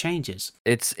completely changes.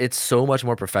 It's so much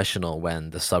more professional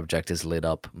when the subject is lit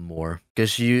up more,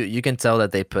 because you can tell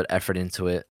that they put effort into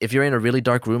it. If you're in a really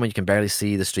dark room and you can barely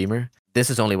see the streamer, this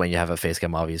is only when you have a face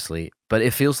cam, obviously, but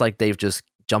it feels like they've just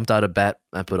jumped out of bed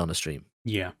and put on a stream.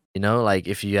 Yeah. Like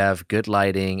if you have good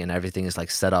lighting and everything is like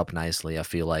set up nicely, I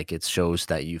feel like it shows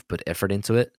that you've put effort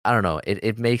into it. I don't know.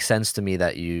 It makes sense to me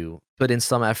that you put in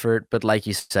some effort, but like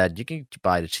you said, you can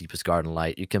buy the cheapest garden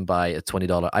light. You can buy a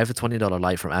 $20. I have a $20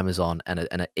 light from Amazon and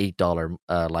an $8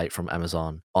 light from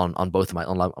Amazon on both of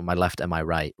on my left and my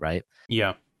right, right?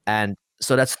 Yeah. And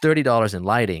so that's $30 in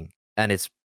lighting, and it's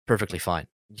perfectly fine.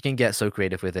 You can get so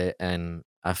creative with it, and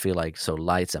I feel like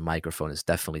lights and microphone is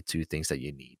definitely 2 things that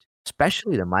you need.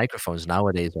 Especially the microphones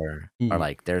nowadays are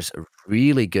like, there's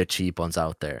really good cheap ones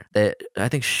out there. I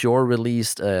think Shure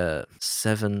released a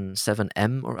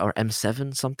 7M or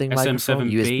M7 something like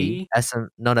SM7B.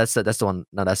 No, that's the one.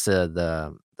 No, that's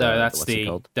the that's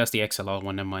the XLR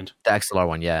one. Never mind. The XLR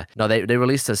one, yeah. No, they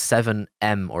released a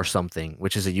 7M or something,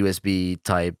 which is a USB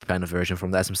type kind of version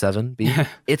from the SM7B.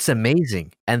 It's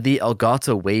amazing. And the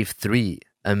Elgato Wave 3.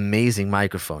 Amazing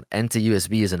microphone. NT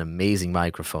USB is an amazing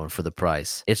microphone for the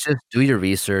price. It's just do your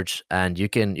research, and you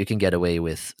can get away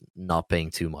with not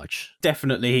paying too much.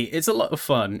 Definitely, it's a lot of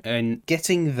fun, and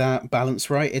getting that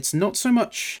balance right. It's not so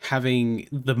much having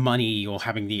the money or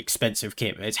having the expensive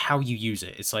kit, but it's how you use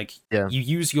it. It's like you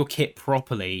use your kit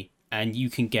properly, and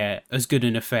you can get as good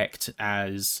an effect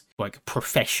as like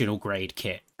professional grade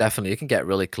kit. Definitely, you can get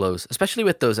really close, especially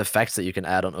with those effects that you can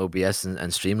add on OBS and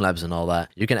Streamlabs and all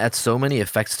that. You can add so many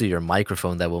effects to your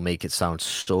microphone that will make it sound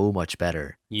so much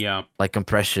better. Yeah. Like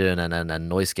compression and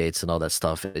noise gates and all that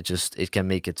stuff. It can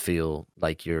make it feel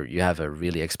like you have a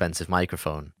really expensive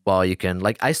microphone. While you can,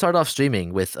 like, I started off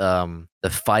streaming with the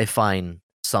Fifine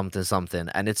something,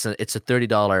 and it's a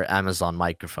 $30 Amazon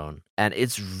microphone, and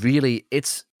it's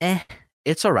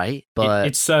all right, but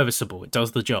it's serviceable. It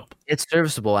does the job. It's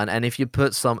serviceable, and if you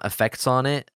put some effects on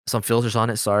it, some filters on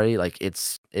it, sorry, like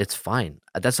it's fine.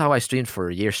 That's how I streamed for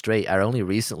a year straight. I only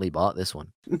recently bought this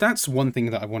one. That's one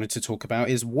thing that I wanted to talk about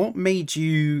is what made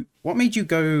you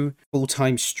go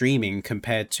full-time streaming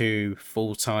compared to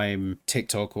full-time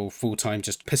TikTok or full-time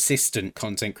just persistent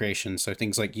content creation, so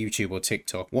things like YouTube or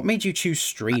TikTok. What made you choose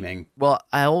streaming? Well,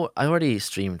 I already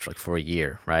streamed like for a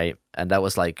year, right? And that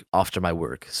was like after my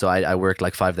work. So I worked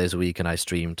like 5 days a week, and I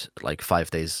streamed like 5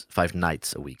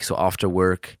 nights a week. So after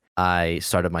work, I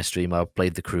started my stream up,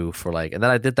 played the crew for and then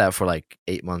I did that for like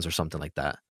 8 months or something like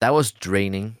that. That was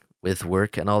draining with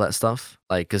work and all that stuff,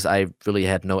 like, because I really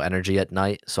had no energy at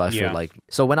night. So I feel like,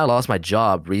 so when I lost my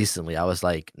job recently, I was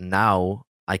like, now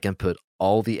I can put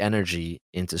all the energy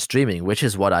into streaming, which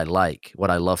is what I like,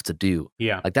 what I love to do.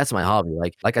 Yeah. Like, that's my hobby.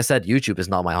 Like I said, YouTube is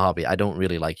not my hobby. I don't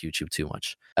really like YouTube too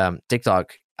much.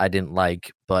 TikTok, I didn't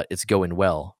like, but it's going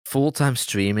well. Full-time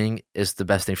streaming is the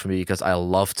best thing for me because I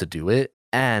love to do it.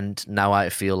 And now I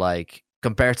feel like,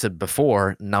 compared to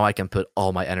before, now I can put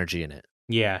all my energy in it.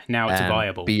 Yeah, now it's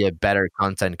viable. Be a better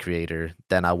content creator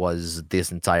than I was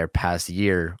this entire past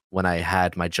year when I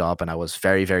had my job and I was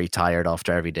very, very tired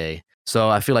after every day. So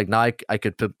I feel like now I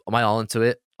could put my all into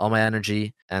it, all my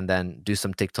energy, and then do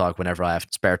some TikTok whenever I have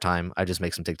spare time. I just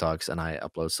make some TikToks and I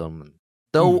upload some.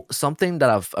 Though something that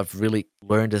I've really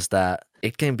learned is that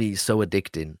it can be so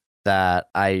addicting that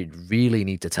I really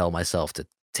need to tell myself to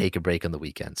take a break on the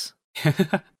weekends.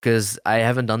 Because I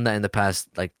haven't done that in the past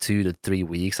like 2 to 3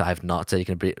 weeks. I have not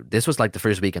taken a break. This was like the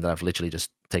first weekend that I've literally just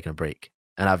taken a break,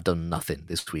 and I've done nothing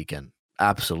this weekend.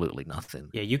 absolutely nothing.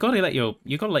 Yeah, you gotta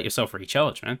let yourself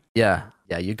recharge, man. Yeah,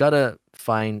 you gotta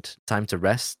find time to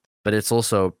rest. But it's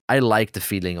also, I like the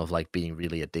feeling of like being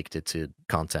really addicted to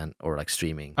content or like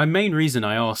streaming. My main reason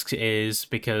I ask is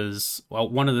because, well,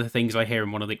 one of the things I hear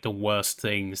and one of the worst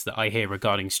things that I hear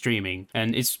regarding streaming,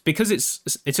 and it's because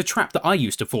it's a trap that I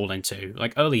used to fall into,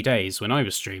 like early days when I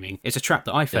was streaming. It's a trap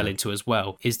that I fell into as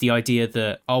well, is the idea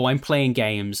that, oh, I'm playing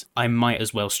games, I might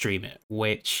as well stream it,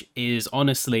 which is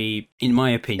honestly, in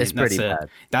my opinion, It's pretty bad.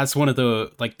 That's one of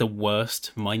the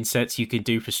worst mindsets you can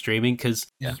do for streaming, because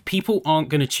people aren't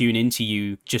going to tune into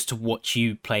you just to watch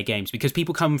you play games, because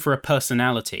people come for a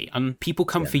personality and people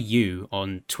come for you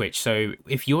on Twitch. So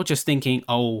if you're just thinking,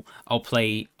 oh, I'll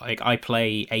play, like I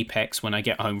play Apex when I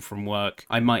get home from work,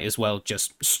 I might as well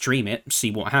just stream it,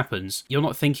 see what happens. You're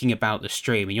not thinking about the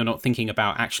stream and you're not thinking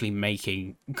about actually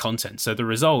making content. So the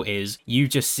result is you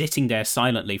just sitting there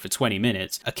silently for 20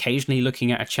 minutes, occasionally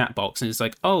looking at a chat box, and it's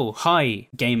like, oh, hi,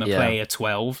 gamer player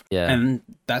 12. And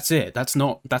that's it. That's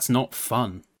not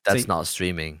fun. That's not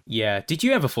streaming. Yeah. Did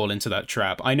you ever fall into that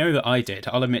trap? I know that I did.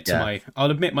 I'll admit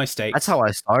my stakes. That's how I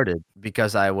started,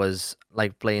 because I was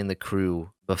like playing the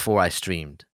crew before I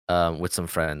streamed with some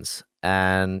friends.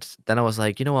 And then I was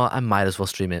like, you know what? I might as well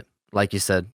stream it, like you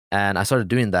said. And I started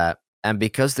doing that. And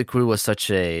because the crew was such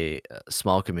a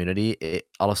small community,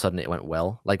 all of a sudden it went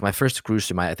well. Like my first crew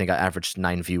stream, I think I averaged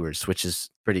 9 viewers, which is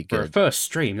pretty good. For a first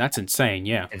stream, that's insane,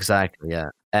 yeah. Exactly, yeah.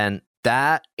 And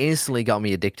that instantly got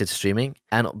me addicted to streaming.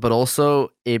 But also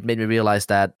it made me realize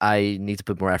that I need to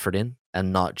put more effort in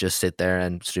and not just sit there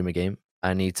and stream a game.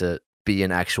 I need to be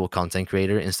an actual content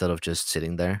creator instead of just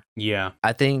sitting there. Yeah.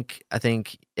 I think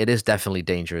it is definitely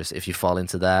dangerous if you fall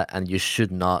into that, and you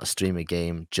should not stream a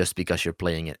game just because you're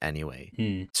playing it anyway.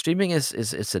 Streaming is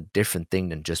it's a different thing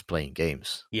than just playing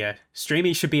games. Yeah.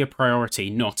 Streaming should be a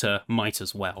priority, not a might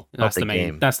as well. That's the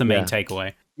main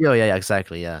takeaway. Yeah,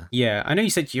 exactly, yeah. Yeah, I know you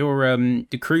said your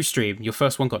the crew stream, your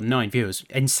first one got 9 viewers.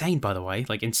 Insane, by the way,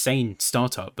 like insane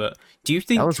startup. But do you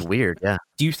think that was weird? Yeah.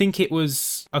 Do you think it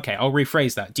was okay? I'll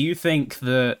rephrase that. Do you think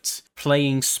that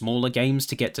playing smaller games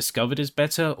to get discovered is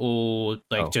better, or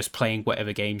like just playing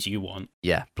whatever games you want?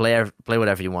 Yeah, play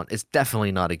whatever you want. It's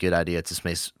definitely not a good idea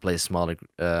to play smaller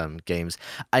games.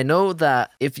 I know that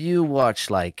if you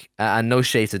watch, like, and no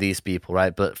shade to these people,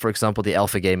 right? But for example, the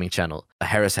Alpha Gaming channel,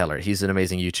 Harris Heller, he's an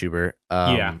amazing YouTuber.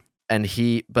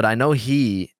 But I know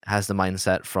he has the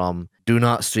mindset from do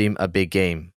not stream a big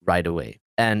game right away.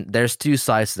 And there's two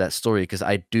sides to that story, because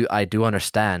I do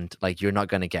understand, like, you're not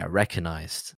going to get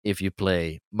recognized if you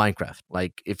play Minecraft.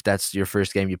 Like, if that's your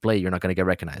first game you play, you're not going to get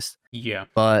recognized. Yeah.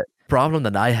 But problem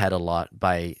that I had a lot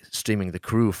by streaming the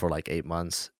crew for like 8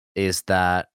 months is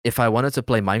that if I wanted to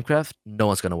play Minecraft, no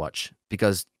one's going to watch,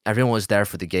 because everyone was there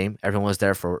for the game. Everyone was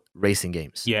there for racing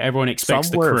games. Yeah, everyone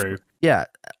expects the crew. Yeah,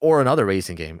 or another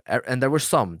racing game. And there were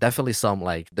definitely some,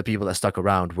 like the people that stuck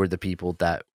around were the people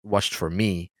that watched for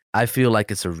me. I feel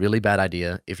like it's a really bad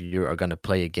idea if you are going to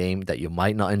play a game that you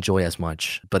might not enjoy as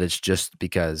much, but it's just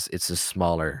because it's a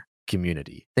smaller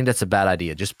community. I think that's a bad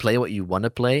idea. Just play what you want to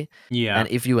play. Yeah. And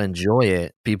if you enjoy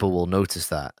it, people will notice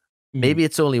that. Maybe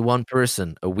it's only one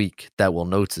person a week that will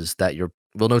notice that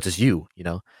will notice you, you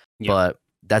know? Yeah. But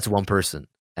that's one person,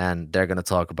 and they're going to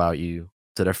talk about you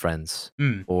to their friends.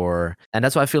 And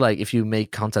that's why I feel like if you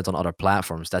make content on other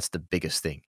platforms, that's the biggest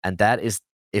thing. And that is,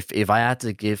 if I had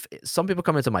to give, some people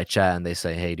come into my chat and they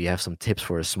say, hey, do you have some tips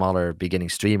for a smaller beginning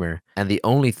streamer? And the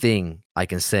only thing I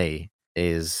can say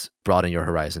is broaden your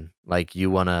horizon. Like, you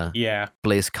want to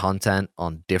place content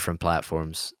on different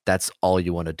platforms. That's all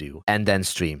you want to do. And then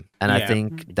stream. And I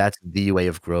think that's the way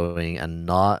of growing, and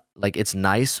not like, it's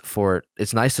nice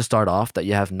to start off that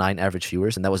you have 9 average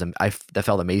viewers, and that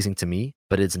felt amazing to me,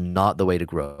 but it's not the way to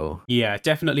grow. Yeah,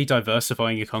 definitely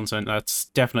diversifying your content. That's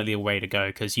definitely a way to go,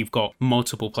 because you've got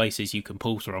multiple places you can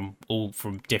pull from, all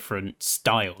from different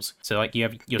styles. So like, you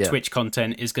have your Twitch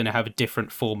content is going to have a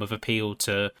different form of appeal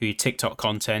to your TikTok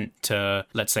content, to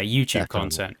let's say YouTube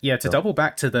content. Yeah, to double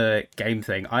back to the game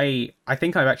thing, I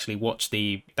think I've actually watched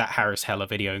that Harris Heller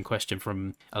video in question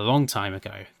from a long time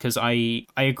ago, because I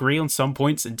agree on some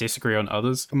points and disagree on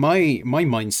others. My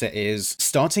mindset is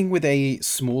starting with a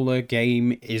smaller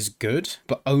game is good,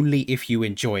 but only if you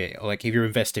enjoy it, or like if you're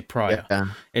invested prior.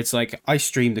 It's like, I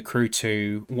streamed the Crew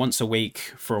 2 once a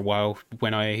week for a while.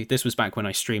 This was back when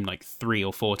I streamed like 3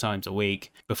 or 4 times a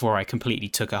week before I completely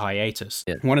took a hiatus.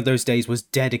 One of those days was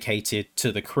dedicated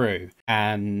to the Crew,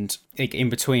 and like in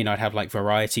between I'd have like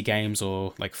variety games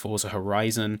or like Forza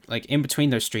Horizon. Like in between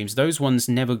those streams, those ones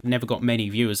never got many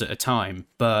viewers at a time.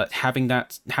 But having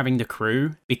the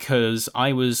crew, because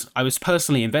I was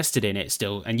personally invested in it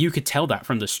still, and you could tell that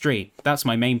from the stream. That's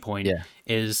my main point. Yeah.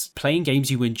 Is playing games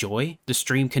you enjoy, the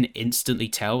stream can instantly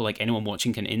tell, like anyone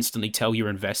watching can instantly tell you're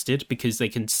invested because they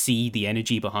can see the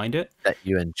energy behind it. That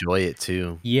you enjoy it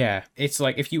too. Yeah, it's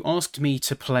like if you asked me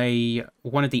to play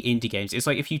one of the indie games, it's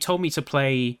like if you told me to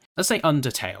play, let's say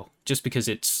Undertale, just because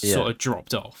it's sort of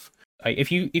dropped off. Like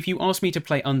if you asked me to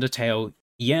play Undertale,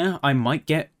 yeah, I might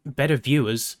get better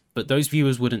viewers, but those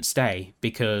viewers wouldn't stay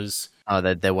because... Oh,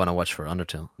 they want to watch for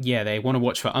Undertale. Yeah, they want to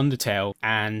watch for Undertale,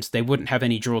 and they wouldn't have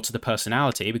any draw to the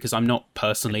personality because I'm not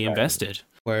personally invested.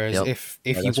 Whereas if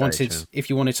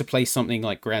you wanted to play something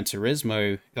like Gran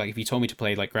Turismo, like if you told me to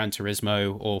play like Gran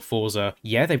Turismo or Forza,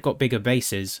 yeah, they've got bigger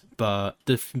bases, but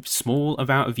the small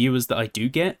amount of viewers that I do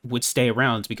get would stay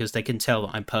around because they can tell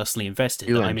that I'm personally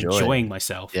invested, that I'm enjoying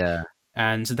myself. Yeah.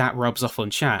 And that rubs off on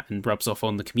chat and rubs off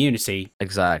on the community.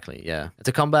 Exactly, yeah.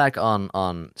 To come back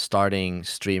on starting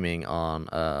streaming on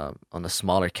a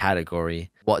smaller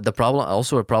category, a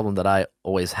problem that I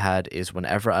always had is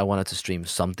whenever I wanted to stream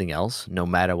something else, no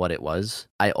matter what it was,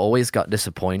 I always got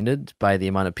disappointed by the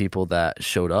amount of people that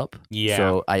showed up. Yeah.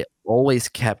 So I always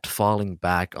kept falling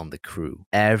back on the crew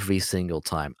every single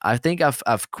time. I think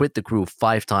I've quit the crew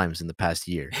 5 times in the past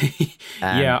year.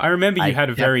 Yeah, I remember you had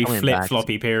a very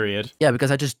flip-floppy period. Yeah,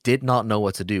 because I just did not know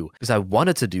what to do. Because I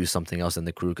wanted to do something else in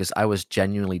the crew because I was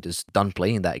genuinely just done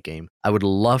playing that game. I would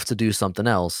love to do something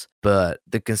else, but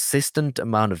the consistent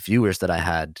amount of viewers that I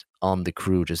had on the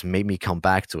crew just made me come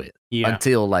back to it. Yeah.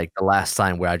 Until like the last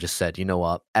time where I just said, you know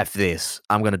what, F this,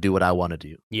 I'm going to do what I want to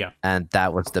do. Yeah. And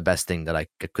that was the best thing that I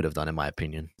could have done, in my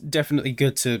opinion. Definitely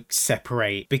good to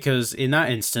separate, because in that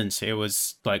instance, it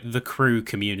was like the crew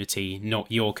community,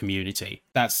 not your community.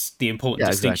 That's the important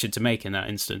distinction to make in that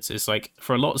instance. It's like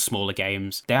for a lot of smaller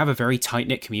games, they have a very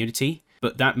tight-knit community.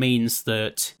 But that means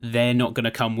that they're not going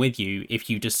to come with you if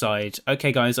you decide,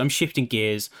 okay, guys, I'm shifting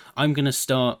gears. I'm going to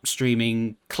start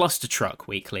streaming Cluster Truck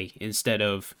weekly instead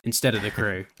of the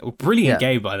crew. Brilliant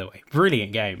game, by the way.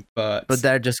 Brilliant game. But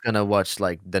they're just going to watch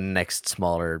like the next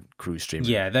smaller crew streamer.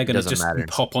 Yeah, they're going to just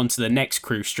pop onto the next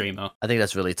crew streamer. I think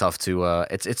that's really tough to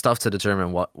it's tough to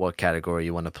determine what category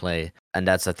you want to play. And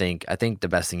that's I think the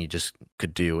best thing you just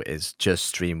could do is just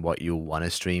stream what you want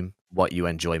to stream, what you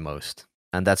enjoy most.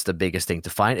 And that's the biggest thing to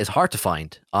find. It's hard to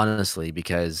find, honestly,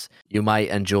 because you might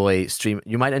enjoy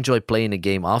playing a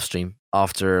game off stream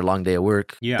after a long day of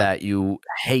work that you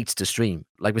hate to stream.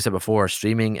 Like we said before,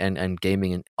 streaming and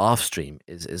gaming off stream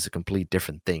is a complete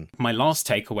different thing. My last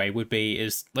takeaway would be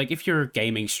is like if you're a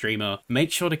gaming streamer,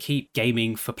 make sure to keep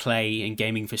gaming for play and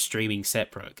gaming for streaming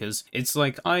separate, because it's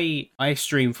like I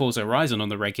stream Forza Horizon on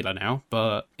the regular now,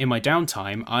 but in my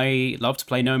downtime I love to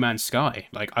play No Man's Sky.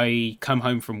 Like I come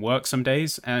home from work some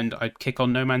days and I kick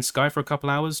on No Man's Sky for a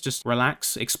couple hours, just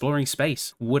relax, exploring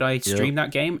space. Would I stream that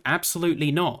game?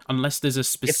 Absolutely not, unless there's a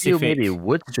specific... If you maybe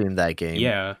would stream that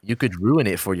game, you could ruin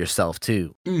it for yourself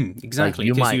too. Exactly.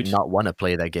 Like, you might not want to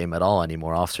play that game at all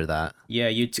anymore after that. Yeah,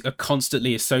 you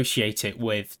constantly associate it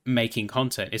with making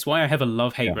content. It's why I have a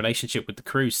love-hate relationship with the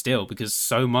crew still, because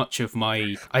so much of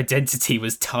my identity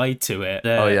was tied to it.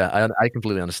 Oh yeah, I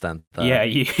completely understand that. Yeah,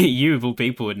 you of all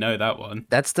people would know that one.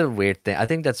 That's the weird thing. I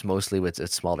think that's mostly with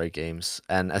smaller games,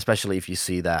 and especially if you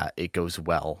see that it goes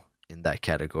well in that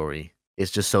category. It's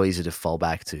just so easy to fall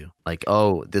back to. Like,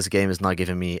 oh, this game is not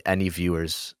giving me any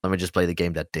viewers. Let me just play the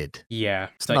game that did. Yeah.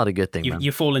 It's not a good thing, man.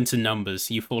 You fall into numbers.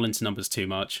 You fall into numbers too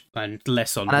much and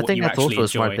less on what you actually enjoy. And I think that's also a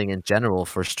smart thing in general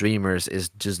for streamers is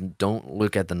just don't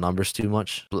look at the numbers too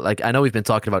much. Like, I know we've been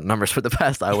talking about numbers for the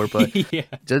past hour, but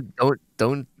just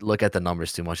don't look at the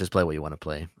numbers too much. Just play what you want to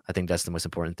play. I think that's the most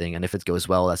important thing. And if it goes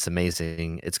well, that's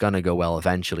amazing. It's going to go well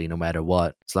eventually, no matter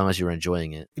what, as long as you're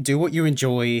enjoying it. Do what you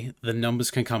enjoy. The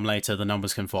numbers can come later. The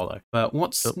numbers can follow. But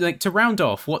like to round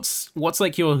off, what's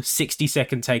like your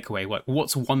 60-second takeaway? Like,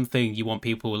 what's one thing you want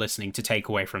people listening to take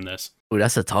away from this? Ooh,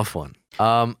 that's a tough one.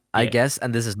 I guess,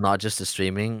 and this is not just the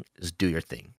streaming, just do your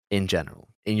thing in general,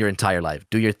 in your entire life.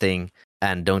 Do your thing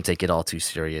and don't take it all too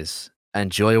serious.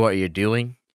 Enjoy what you're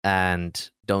doing and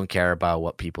don't care about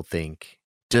what people think.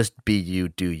 Just be you,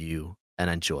 do you, and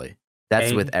enjoy.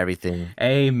 That's with everything.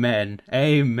 Amen.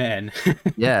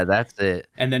 Yeah, that's it.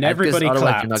 And then everybody clapped.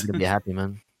 Otherwise, you're not going to be happy,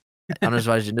 man.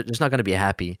 Otherwise, you're just not going to be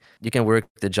happy. You can work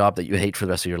the job that you hate for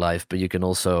the rest of your life, but you can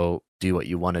also do what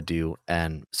you want to do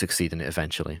and succeed in it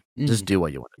eventually. Just do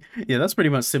what you want to do. Yeah, that's pretty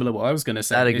much similar to what I was going to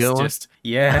say. That a good one?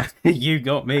 Yeah, you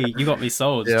got me. You got me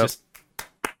sold. Yep.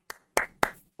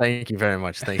 Thank you very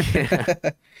much. Thank you.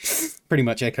 pretty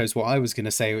much echoes what I was going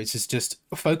to say, which is just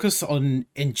focus on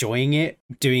enjoying it,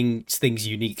 doing things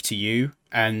unique to you,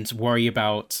 and worry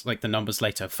about like the numbers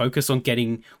later. Focus on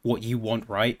getting what you want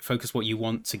right. Focus what you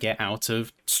want to get out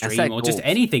of stream or just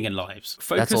anything in lives.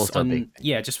 Focus on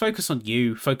just focus on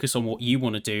you. Focus on what you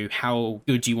want to do, how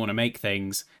good you want to make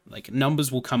things. Like numbers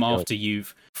will come after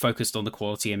you've focused on the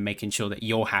quality and making sure that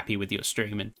you're happy with your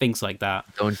stream and things like that.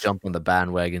 Don't jump on the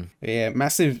bandwagon. Yeah,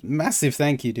 massive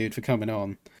thank you, dude, for coming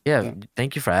on. Yeah,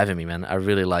 thank you for having me, man. I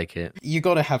really like it. You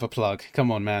got to have a plug. Come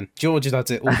on, man. George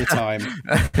does it all the time.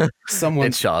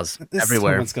 It's Shaw's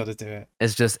everywhere. Someone's got to do it.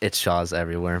 It's Shaw's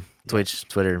everywhere. Twitch,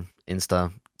 Twitter,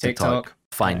 Insta, TikTok.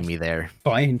 Find me there.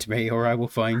 Find me, or I will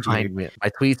find you. Me. My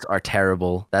tweets are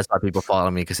terrible. That's why people follow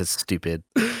me, because it's stupid.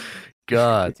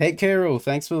 God. Take care, all.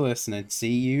 Thanks for listening.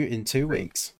 See you in 2 weeks.